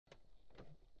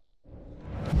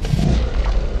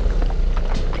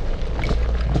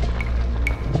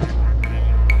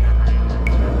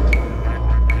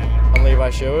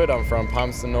Sherwood. I'm from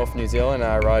Palmerston, North New Zealand,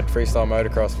 and I ride freestyle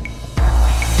motocross.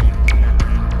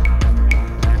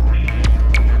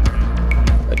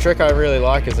 A trick I really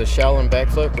like is a Shaolin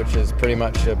Backflip, which is pretty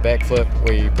much a backflip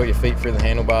where you put your feet through the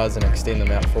handlebars and extend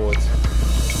them out forwards.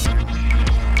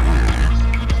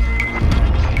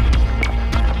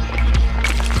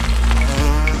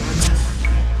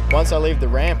 Once I leave the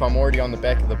ramp, I'm already on the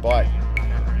back of the bike.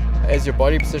 As your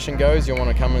body position goes, you'll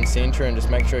want to come in centre and just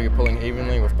make sure you're pulling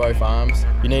evenly with both arms.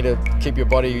 You need to keep your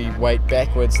body weight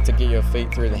backwards to get your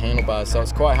feet through the handlebars, so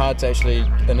it's quite hard to actually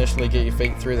initially get your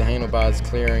feet through the handlebars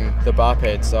clearing the bar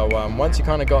pad. So once you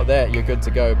kind of got that, you're good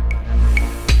to go.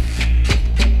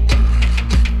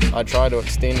 I try to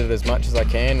extend it as much as I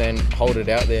can and hold it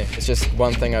out there. It's just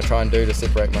one thing I try and do to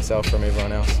separate myself from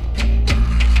everyone else.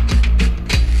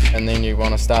 And then you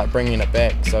want to start bringing it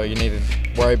back, so you need to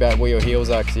worry about where your heels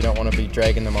are because you don't want to be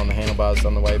dragging them on the handlebars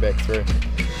on the way back through.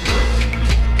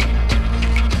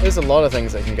 There's a lot of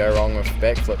things that can go wrong with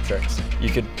backflip tricks. You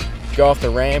could go off the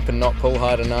ramp and not pull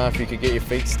hard enough, you could get your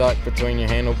feet stuck between your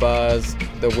handlebars.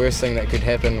 The worst thing that could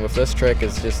happen with this trick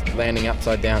is just landing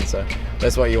upside down, so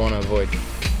that's what you want to avoid.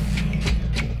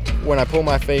 When I pull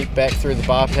my feet back through the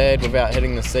bar pad without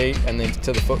hitting the seat and then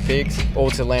to the foot pegs, or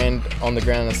to land on the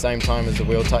ground at the same time as the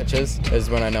wheel touches,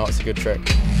 is when I know it's a good trick.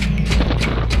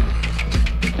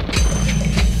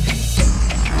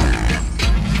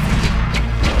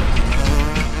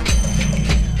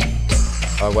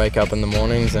 I wake up in the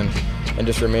mornings and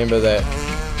just remember that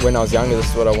when I was younger, this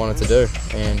is what I wanted to do.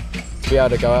 And to be able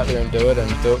to go out there and do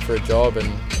it for a job and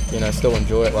still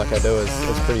enjoy it like I do is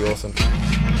pretty awesome.